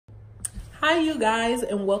Hi you guys,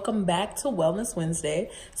 and welcome back to Wellness Wednesday.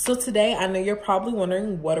 So today, I know you're probably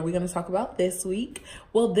wondering, what are we going to talk about this week?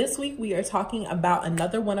 Well, this week we are talking about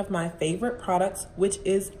another one of my favorite products, which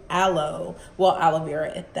is aloe. Well, aloe vera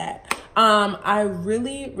at that. I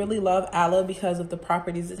really love aloe because of the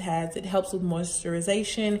properties it has. It helps with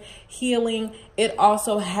moisturization, healing. It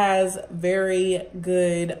also has very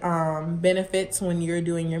good benefits when you're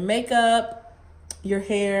doing your makeup, your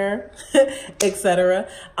hair, etc.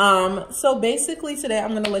 So basically today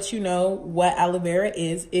I'm going to let you know what aloe vera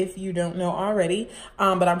is if you don't know already.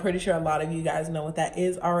 But I'm pretty sure a lot of you guys know what that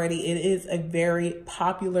is already. It is a very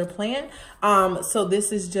popular plant. So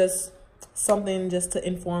this is just something just to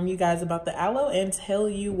inform you guys about the aloe and tell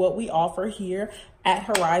you what we offer here at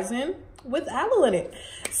Hairizon with aloe in it.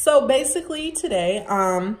 So basically today,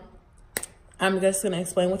 I'm just going to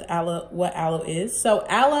explain what aloe is. So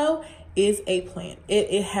aloe is a plant.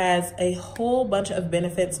 It has a whole bunch of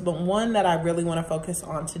benefits, but one that I really want to focus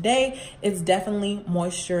on today is definitely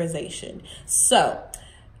moisturization. So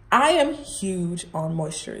I am huge on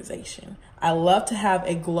moisturization. I love to have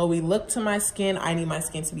a glowy look to my skin. I need my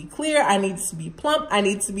skin to be clear. I need to be plump. I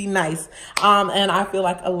need to be nice. And I feel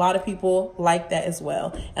like a lot of people like that as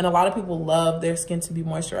well. And a lot of people love their skin to be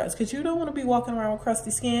moisturized because you don't want to be walking around with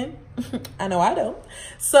crusty skin. I know I don't.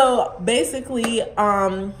 So basically,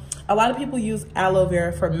 a lot of people use aloe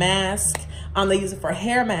vera for mask. They use it for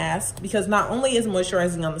hair mask because not only is it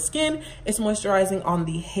moisturizing on the skin, it's moisturizing on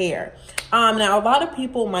the hair. Now, a lot of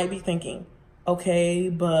people might be thinking, okay,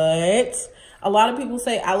 but a lot of people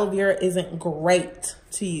say aloe vera isn't great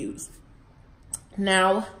to use.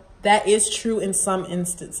 Now, that is true in some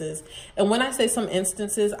instances. And when I say some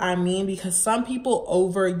instances, I mean because some people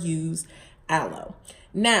overuse aloe.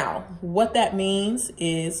 Now, what that means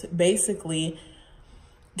is basically,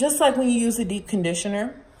 just like when you use a deep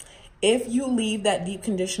conditioner, if you leave that deep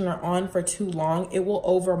conditioner on for too long, it will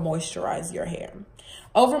over moisturize your hair.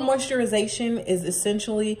 Over moisturization is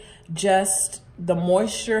essentially just the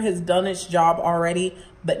moisture has done its job already,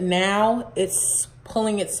 but now it's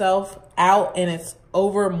pulling itself out and it's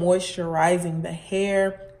over moisturizing the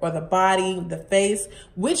hair or the body, the face,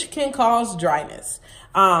 which can cause dryness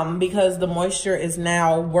because the moisture is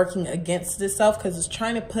now working against itself because it's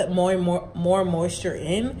trying to put more and more moisture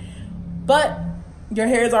in. But your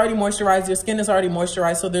hair is already moisturized, your skin is already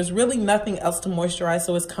moisturized, so there's really nothing else to moisturize,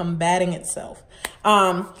 so it's combating itself.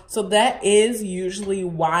 So that is usually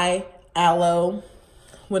why aloe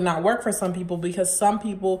would not work for some people, because some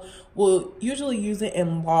people will usually use it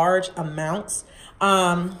in large amounts,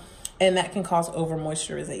 and that can cause over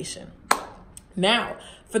moisturization. Now,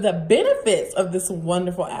 for the benefits of this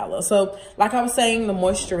wonderful aloe. So like I was saying, the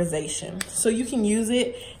moisturization. So you can use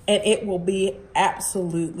it and it will be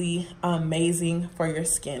absolutely amazing for your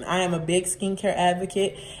skin. I am a big skincare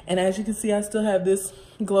advocate. And as you can see, I still have this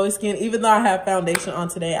glowy skin. Even though I have foundation on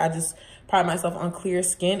today, I just pride myself on clear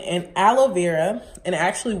skin. And aloe vera, and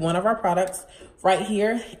actually one of our products right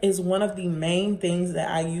here, is one of the main things that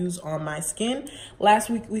I use on my skin. Last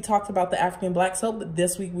week we talked about the African black soap, but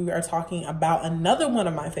this week we are talking about another one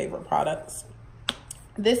of my favorite products.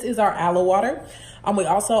 This is our aloe water. We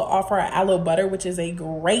also offer our aloe butter, which is a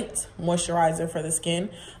great moisturizer for the skin.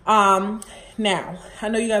 Now, I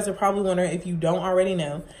know you guys are probably wondering if you don't already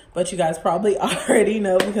know, but you guys probably already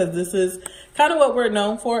know because this is kind of what we're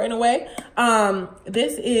known for in a way.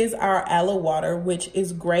 This is our aloe water, which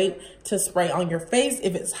is great to spray on your face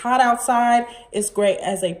if it's hot outside. It's great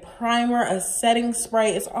as a primer, a setting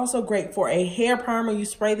spray. It's also great for a hair primer. You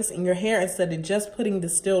spray this in your hair instead of just putting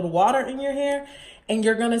distilled water in your hair, and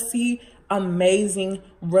you're gonna see amazing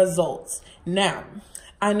results. Now,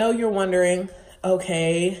 I know you're wondering,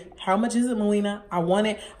 okay, how much is it, Melina? I want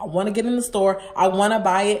it. I want to get in the store. I want to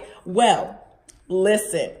buy it. Well,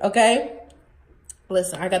 listen, okay?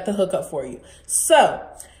 Listen, I got the hookup for you. So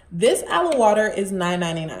this aloe water is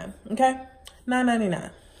 $9.99, okay?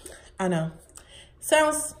 $9.99. I know.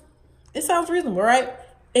 It sounds reasonable, right?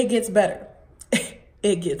 It gets better.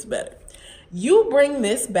 It gets better. You bring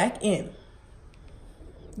this back in.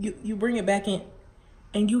 You bring it back in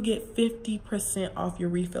and you get 50% off your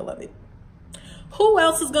refill of it. Who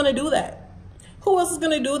else is going to do that? Who else is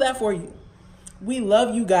going to do that for you? We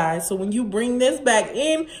love you guys. So when you bring this back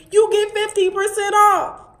in, you get 50%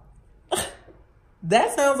 off.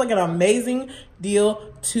 That sounds like an amazing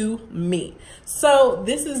deal to me. So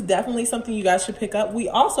this is definitely something you guys should pick up. We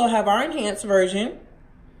also have our enhanced version,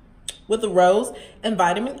 with the rose and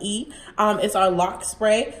vitamin E. It's our lock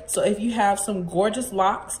spray. So if you have some gorgeous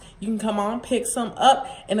locks, you can come on, pick some up,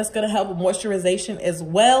 and it's gonna help with moisturization as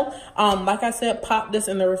well. Like I said, pop this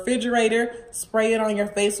in the refrigerator, spray it on your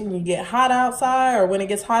face when you get hot outside or when it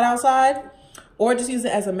gets hot outside, or just use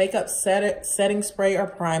it as a makeup setting spray or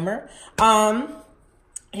primer.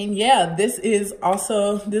 And yeah,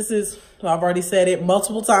 well, I've already said it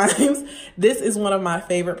multiple times. This is one of my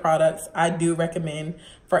favorite products. I do recommend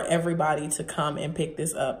for everybody to come and pick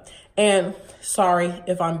this up. And sorry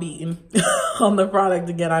if I'm beating on the product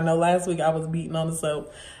again. I know last week I was beating on the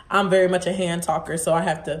soap. I'm very much a hand talker, so I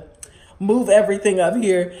have to move everything up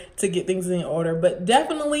here to get things in order. But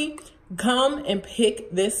definitely come and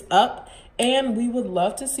pick this up. And we would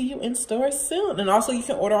love to see you in stores soon. And also you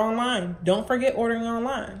can order online. Don't forget ordering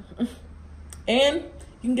online. And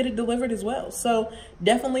you can get it delivered as well. So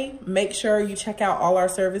definitely make sure you check out all our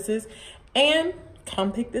services and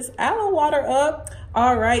come pick this aloe water up.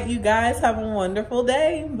 All right, you guys have a wonderful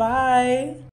day. Bye.